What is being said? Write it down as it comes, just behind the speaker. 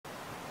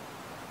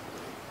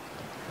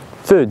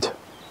Food.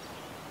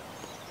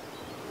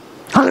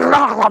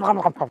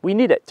 We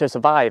need it to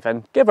survive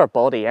and give our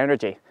body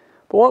energy.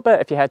 But what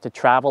about if you had to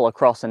travel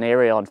across an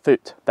area on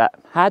foot that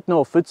had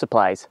no food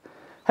supplies?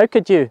 How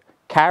could you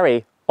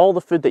carry all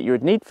the food that you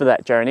would need for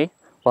that journey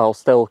while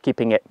still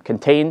keeping it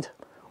contained,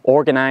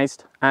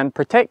 organised and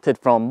protected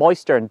from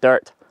moisture and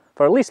dirt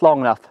for at least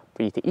long enough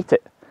for you to eat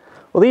it?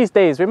 Well, these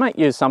days we might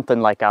use something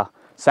like a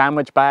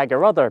sandwich bag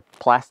or other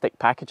plastic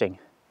packaging.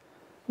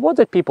 What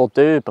did people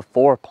do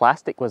before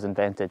plastic was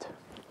invented?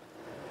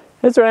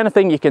 Is there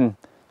anything you can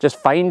just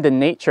find in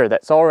nature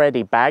that's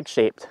already bag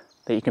shaped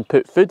that you can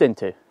put food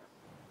into?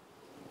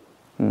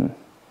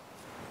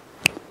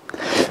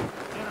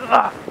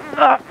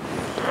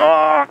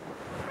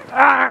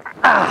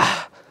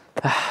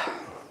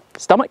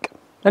 Stomach?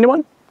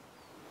 Anyone?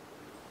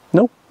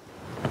 No?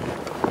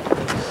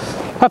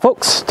 Hi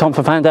folks, Tom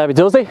from Fan Dabby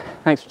Dozy.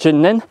 Thanks for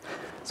tuning in.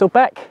 So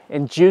back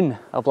in June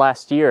of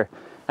last year,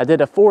 I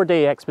did a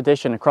 4-day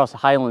expedition across the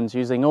Highlands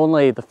using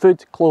only the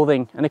food,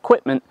 clothing and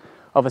equipment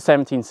of a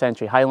 17th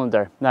century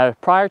Highlander. Now,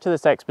 prior to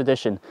this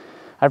expedition,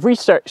 I've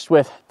researched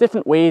with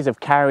different ways of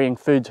carrying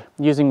food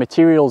using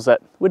materials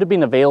that would have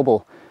been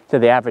available to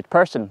the average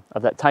person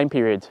of that time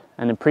period.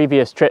 And in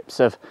previous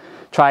trips, I've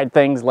tried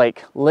things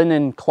like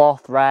linen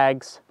cloth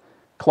rags,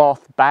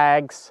 cloth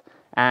bags,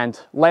 and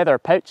leather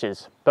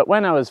pouches. But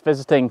when I was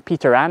visiting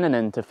Peter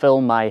Annanen to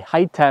film my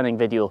hide tanning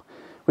video,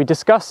 we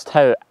discussed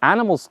how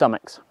animal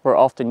stomachs were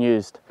often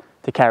used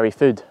to carry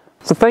food.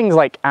 So things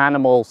like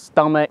animal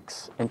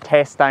stomachs,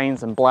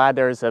 intestines and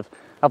bladders have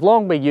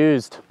long been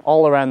used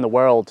all around the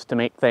world to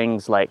make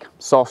things like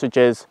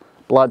sausages,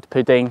 blood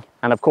pudding,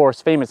 and of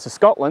course famous to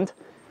Scotland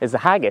is the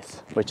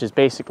haggis, which is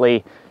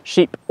basically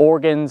sheep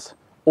organs,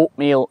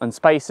 oatmeal and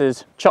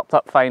spices chopped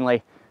up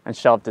finely and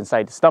shoved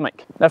inside the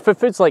stomach. Now for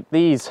foods like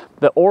these,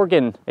 the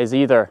organ is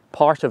either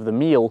part of the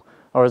meal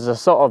or is a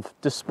sort of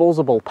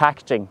disposable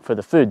packaging for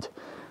the food.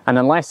 And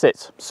unless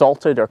it's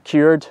salted or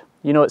cured,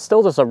 you know, it's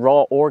still just a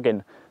raw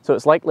organ, so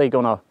it's likely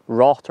going to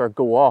rot or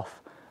go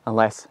off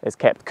unless it's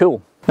kept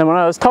cool. Now when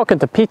I was talking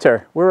to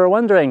Peter, we were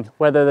wondering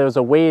whether there was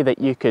a way that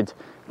you could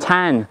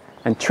tan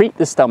and treat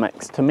the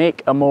stomachs to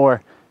make a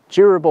more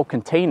durable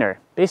container,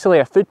 basically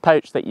a food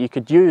pouch that you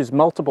could use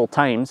multiple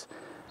times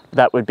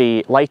that would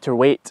be lighter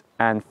weight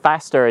and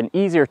faster and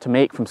easier to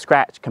make from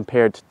scratch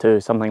compared to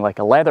something like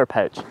a leather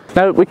pouch.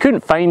 Now we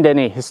couldn't find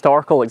any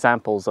historical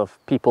examples of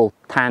people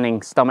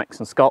tanning stomachs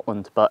in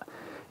Scotland, but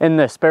in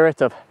the spirit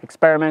of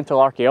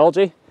experimental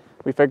archaeology,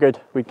 we figured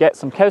we'd get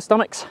some cow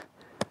stomachs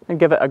and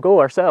give it a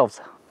go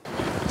ourselves.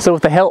 So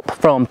with the help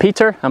from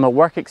Peter and my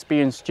work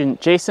experience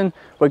student Jason,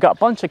 we got a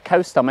bunch of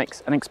cow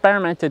stomachs and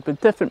experimented with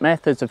different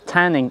methods of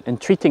tanning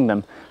and treating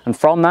them. And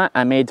from that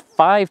I made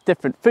 5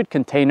 different food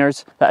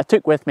containers that I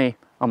took with me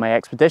on my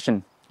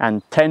expedition.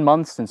 And 10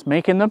 months since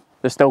making them,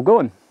 they're still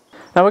going.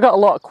 Now we got a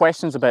lot of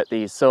questions about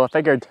these, so I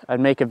figured I'd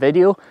make a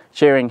video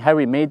sharing how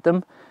we made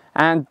them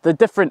and the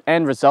different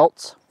end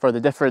results for the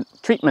different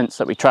treatments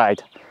that we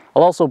tried.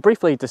 I'll also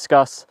briefly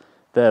discuss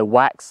the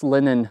wax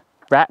linen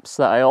wraps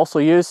that I also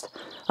used,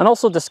 and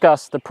also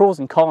discuss the pros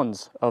and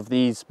cons of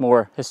these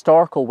more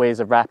historical ways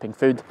of wrapping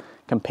food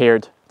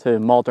compared to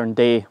modern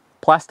day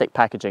plastic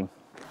packaging.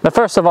 Now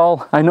first of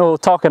all, I know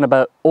talking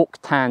about oak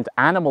tanned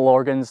animal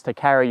organs to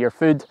carry your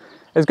food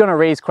is going to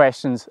raise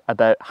questions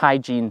about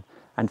hygiene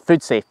and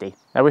food safety.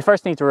 Now we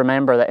first need to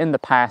remember that in the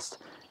past,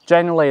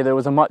 generally there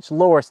was a much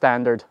lower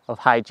standard of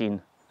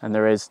hygiene than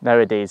there is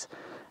nowadays.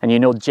 And you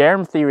know,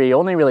 germ theory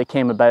only really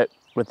came about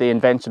with the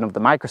invention of the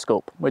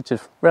microscope, which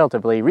is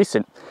relatively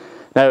recent.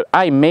 Now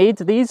I made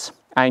these,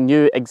 I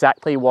knew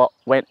exactly what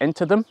went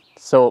into them,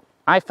 so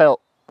I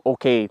felt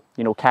okay,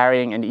 you know,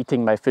 carrying and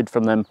eating my food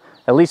from them,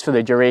 at least for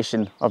the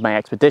duration of my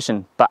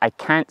expedition. But I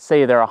can't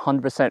say they're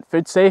 100%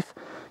 food safe.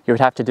 You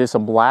would have to do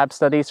some lab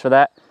studies for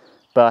that,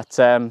 but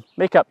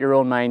make up your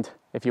own mind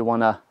if you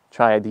want to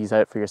try these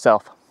out for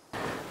yourself.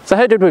 So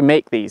how did we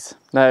make these?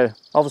 Now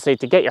obviously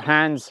to get your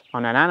hands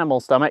on an animal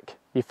stomach,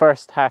 you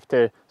first have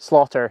to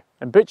slaughter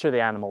and butcher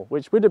the animal,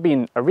 which would have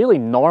been a really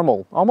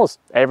normal, almost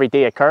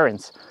everyday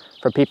occurrence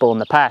for people in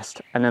the past.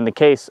 And in the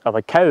case of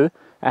a cow, it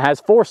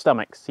has 4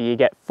 stomachs, so you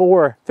get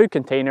 4 food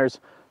containers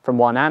from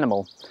one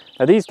animal.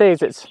 Now these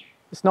days it's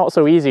not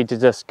so easy to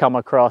just come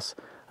across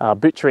a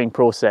butchering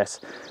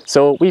process.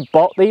 So we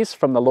bought these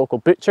from the local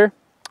butcher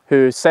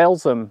who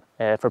sells them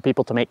for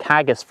people to make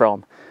haggis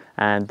from.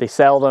 And they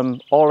sell them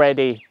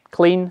already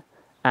clean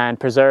and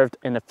preserved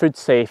in a food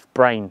safe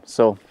brine.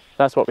 So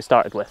that's what we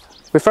started with.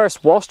 We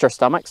first washed our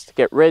stomachs to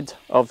get rid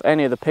of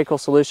any of the pickle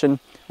solution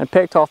and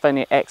picked off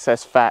any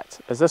excess fat,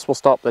 as this will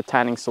stop the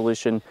tanning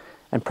solution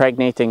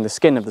impregnating the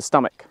skin of the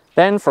stomach.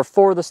 Then for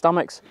 4 of the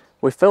stomachs,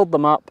 we filled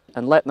them up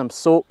and let them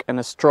soak in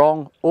a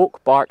strong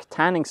oak bark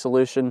tanning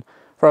solution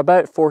for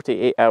about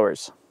 48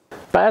 hours.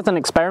 But as an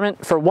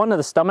experiment, for one of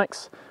the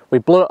stomachs, we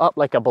blew it up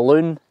like a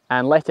balloon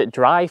and let it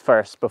dry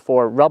first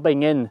before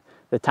rubbing in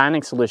the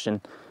tanning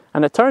solution.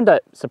 And it turned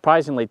out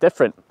surprisingly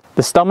different.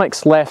 The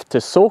stomachs left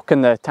to soak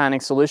in the tanning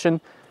solution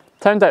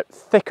turned out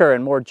thicker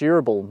and more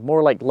durable,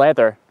 more like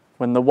leather,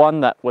 when the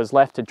one that was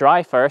left to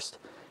dry first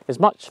is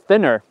much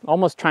thinner,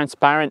 almost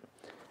transparent,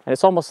 and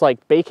it's almost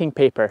like baking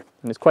paper,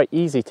 and it's quite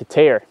easy to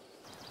tear.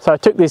 So I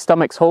took these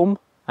stomachs home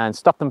and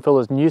stuffed them full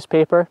of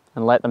newspaper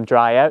and let them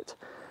dry out.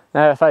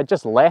 Now if I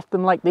just left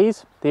them like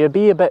these, they would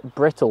be a bit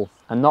brittle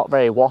and not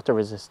very water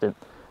resistant.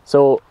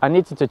 So I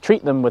needed to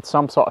treat them with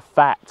some sort of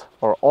fat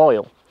or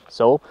oil.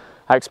 So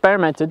I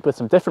experimented with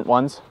some different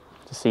ones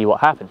to see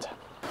what happened.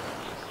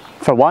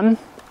 For one,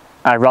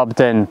 I rubbed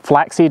in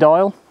flaxseed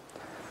oil,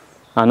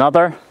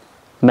 another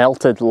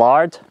melted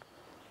lard,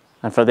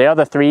 and for the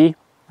other three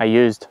I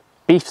used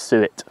beef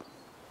suet.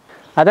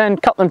 I then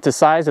cut them to the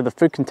size of the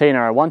food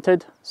container I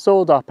wanted,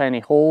 sewed up any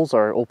holes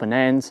or open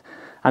ends,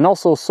 and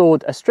also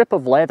sewed a strip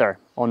of leather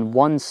on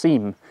one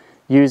seam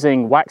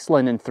using wax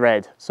linen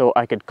thread so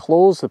I could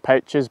close the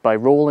pouches by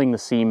rolling the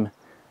seam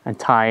and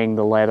tying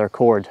the leather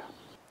cord.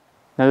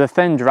 Now the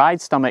thin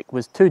dried stomach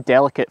was too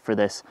delicate for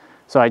this,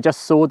 so I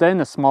just sewed in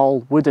a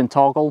small wooden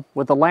toggle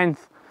with a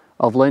length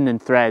of linen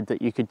thread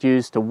that you could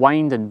use to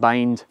wind and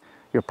bind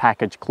your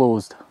package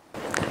closed.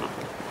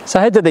 So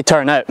how did they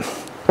turn out?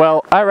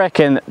 Well, I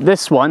reckon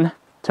this one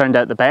turned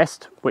out the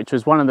best, which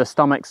was one of the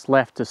stomachs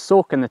left to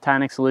soak in the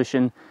tanning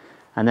solution,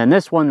 and then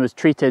this one was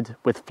treated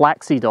with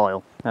flaxseed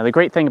oil. Now the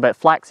great thing about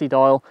flaxseed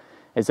oil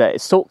is that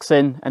it soaks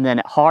in and then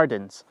it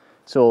hardens.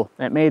 So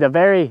it made a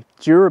very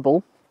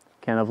durable,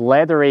 kind of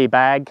leathery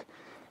bag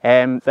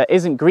that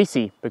isn't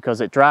greasy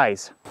because it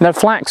dries. Now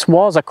flax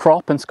was a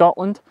crop in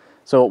Scotland,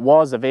 so it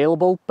was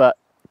available, but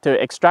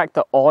to extract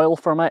the oil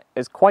from it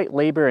is quite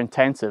labour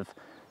intensive.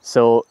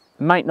 So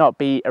might not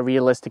be a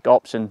realistic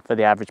option for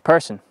the average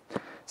person.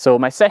 So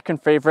my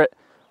second favourite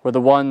were the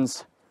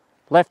ones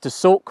left to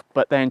soak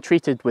but then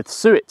treated with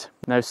suet.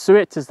 Now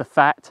suet is the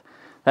fat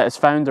that is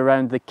found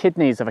around the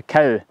kidneys of a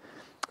cow,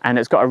 and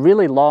it's got a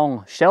really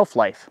long shelf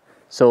life.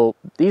 So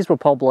these will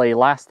probably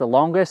last the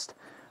longest,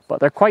 but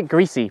they're quite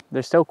greasy.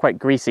 They're still quite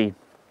greasy,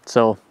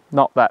 so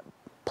not that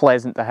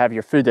pleasant to have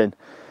your food in.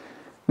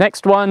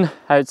 Next one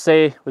I would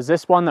say was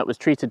this one that was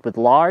treated with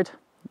lard.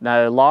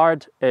 Now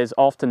lard is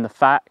often the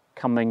fat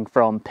coming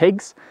from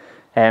pigs.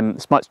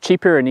 It's much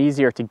cheaper and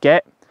easier to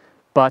get,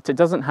 but it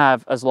doesn't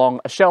have as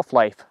long a shelf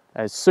life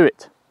as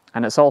suet,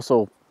 and it's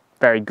also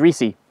very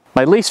greasy.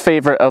 My least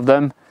favourite of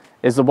them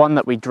is the one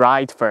that we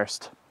dried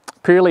first,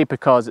 purely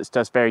because it's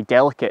just very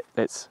delicate.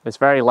 It's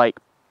very like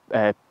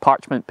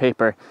parchment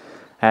paper.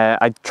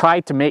 I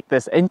tried to make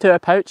this into a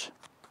pouch,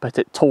 but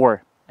it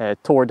tore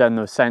down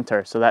the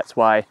centre, so that's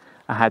why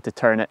I had to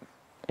turn it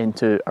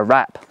into a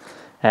wrap.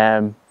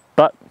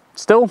 But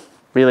still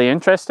really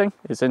interesting.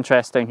 It's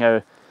interesting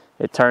how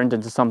it turned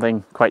into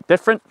something quite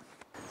different.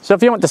 So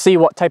if you want to see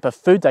what type of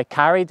food I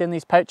carried in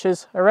these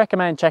pouches, I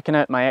recommend checking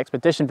out my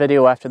expedition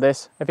video after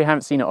this if you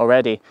haven't seen it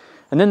already.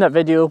 And in that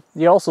video,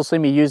 you also see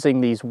me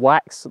using these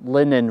wax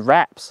linen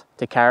wraps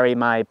to carry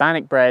my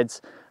bannock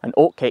breads and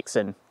oatcakes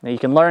in. Now you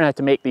can learn how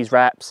to make these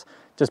wraps,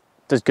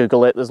 just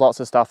Google it, there's lots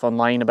of stuff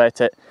online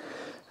about it.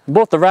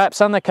 Both the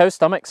wraps and the cow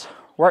stomachs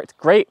worked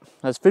great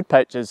as food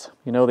pouches.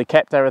 You know, they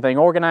kept everything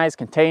organised,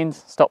 contained,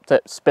 stopped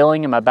it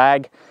spilling in my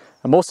bag,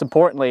 and most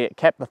importantly, it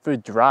kept the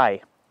food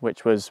dry,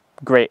 which was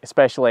great,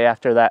 especially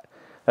after that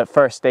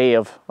first day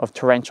of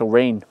torrential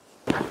rain.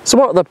 So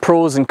what are the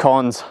pros and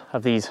cons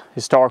of these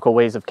historical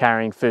ways of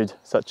carrying food,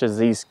 such as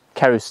these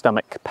cow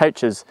stomach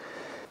pouches?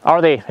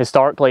 Are they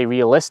historically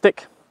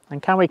realistic,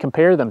 and can we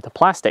compare them to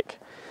plastic?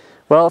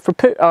 Well, if we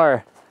put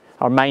our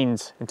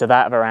minds into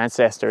that of our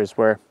ancestors,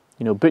 where,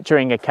 you know,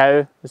 butchering a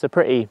cow is a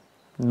pretty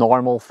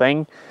normal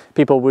thing.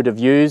 People would have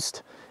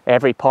used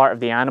every part of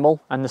the animal,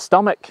 and the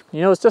stomach,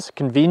 you know, it's just a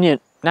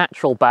convenient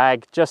natural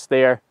bag just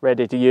there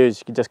ready to use.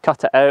 You can just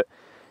cut it out,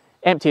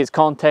 empty its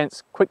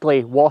contents,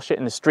 quickly wash it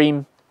in the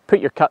stream, put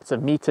your cuts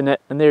of meat in it,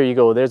 and there you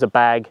go, there's a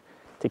bag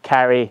to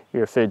carry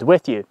your food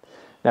with you.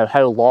 Now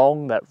how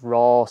long that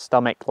raw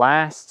stomach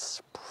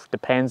lasts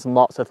depends on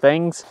lots of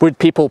things. Would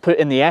people put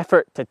in the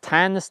effort to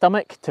tan the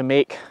stomach to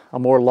make a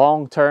more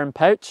long-term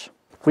pouch?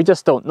 We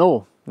just don't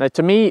know. Now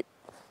to me,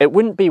 it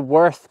wouldn't be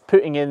worth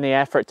putting in the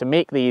effort to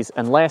make these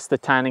unless the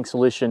tanning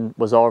solution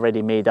was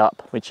already made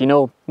up, which, you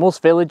know,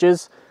 most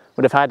villages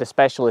would have had a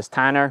specialist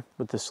tanner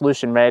with the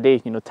solution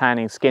ready, you know,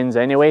 tanning skins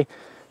anyway.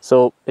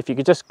 So if you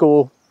could just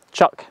go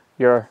chuck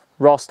your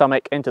raw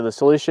stomach into the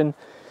solution,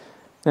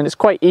 then it's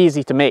quite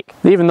easy to make.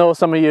 Even though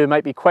some of you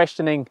might be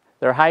questioning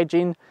their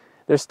hygiene,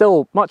 they're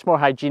still much more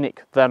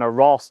hygienic than a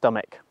raw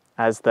stomach,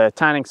 as the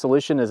tanning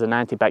solution is an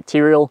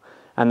antibacterial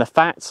and the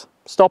fats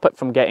stop it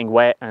from getting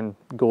wet and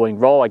going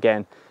raw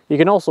again. You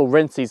can also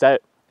rinse these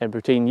out in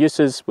between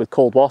uses with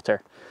cold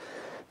water.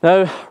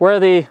 Now, were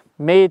they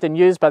made and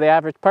used by the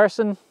average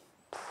person?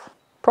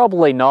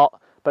 Probably not,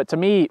 but to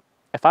me,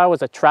 if I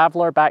was a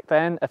traveller back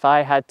then, if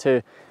I had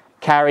to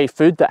carry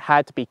food that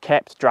had to be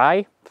kept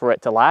dry for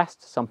it to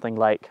last, something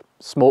like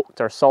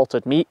smoked or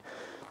salted meat,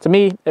 to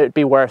me it would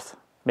be worth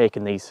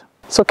making these.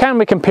 So can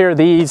we compare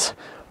these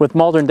with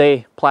modern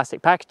day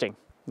plastic packaging?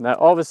 Now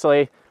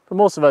obviously, for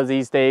most of us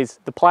these days,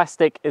 the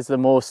plastic is the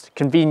most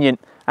convenient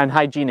and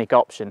hygienic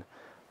option.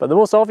 But the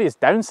most obvious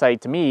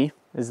downside to me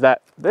is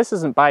that this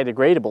isn't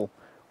biodegradable,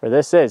 where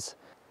this is.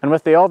 And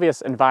with the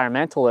obvious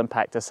environmental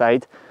impact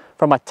aside,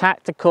 from a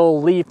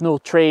tactical, leave no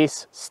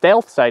trace,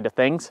 stealth side of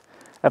things,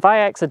 if I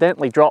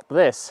accidentally drop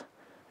this,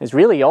 it's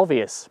really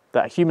obvious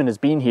that a human has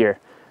been here,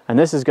 and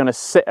this is going to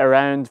sit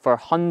around for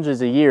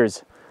hundreds of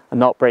years and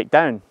not break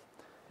down.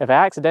 If I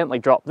accidentally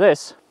drop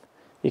this,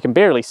 you can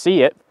barely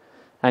see it,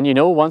 and you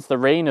know, once the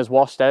rain has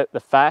washed out the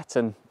fat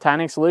and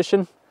tanning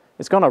solution,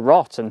 it's going to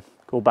rot and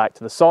go back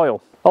to the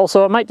soil.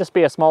 Also, it might just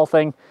be a small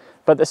thing,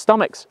 but the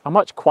stomachs are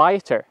much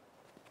quieter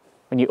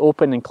when you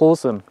open and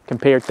close them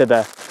compared to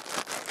the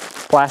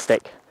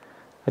plastic.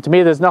 And to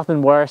me, there's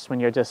nothing worse when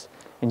you're just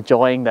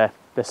enjoying the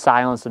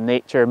silence of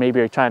nature. Maybe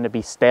you're trying to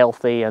be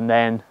stealthy and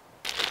then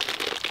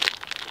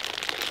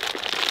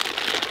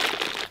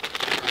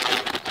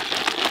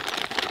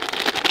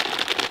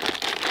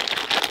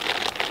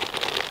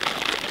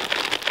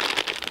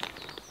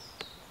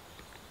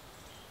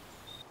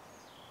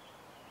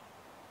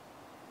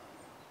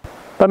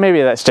but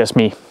maybe that's just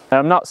me.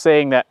 I'm not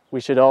saying that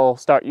we should all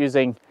start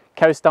using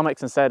cow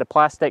stomachs instead of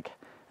plastic.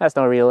 That's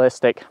not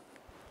realistic.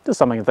 Just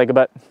something to think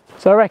about.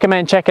 So I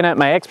recommend checking out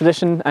my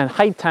expedition and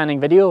hide tanning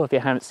video if you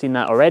haven't seen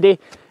that already.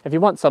 If you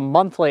want some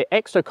monthly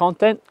extra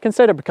content,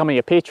 consider becoming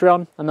a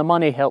Patreon, and the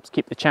money helps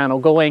keep the channel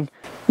going.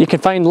 You can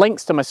find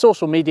links to my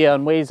social media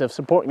and ways of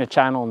supporting the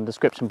channel in the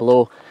description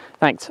below.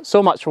 Thanks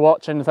so much for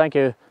watching. Thank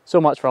you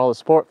so much for all the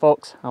support,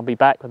 folks. I'll be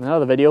back with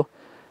another video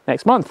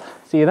next month.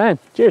 See you then.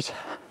 Cheers.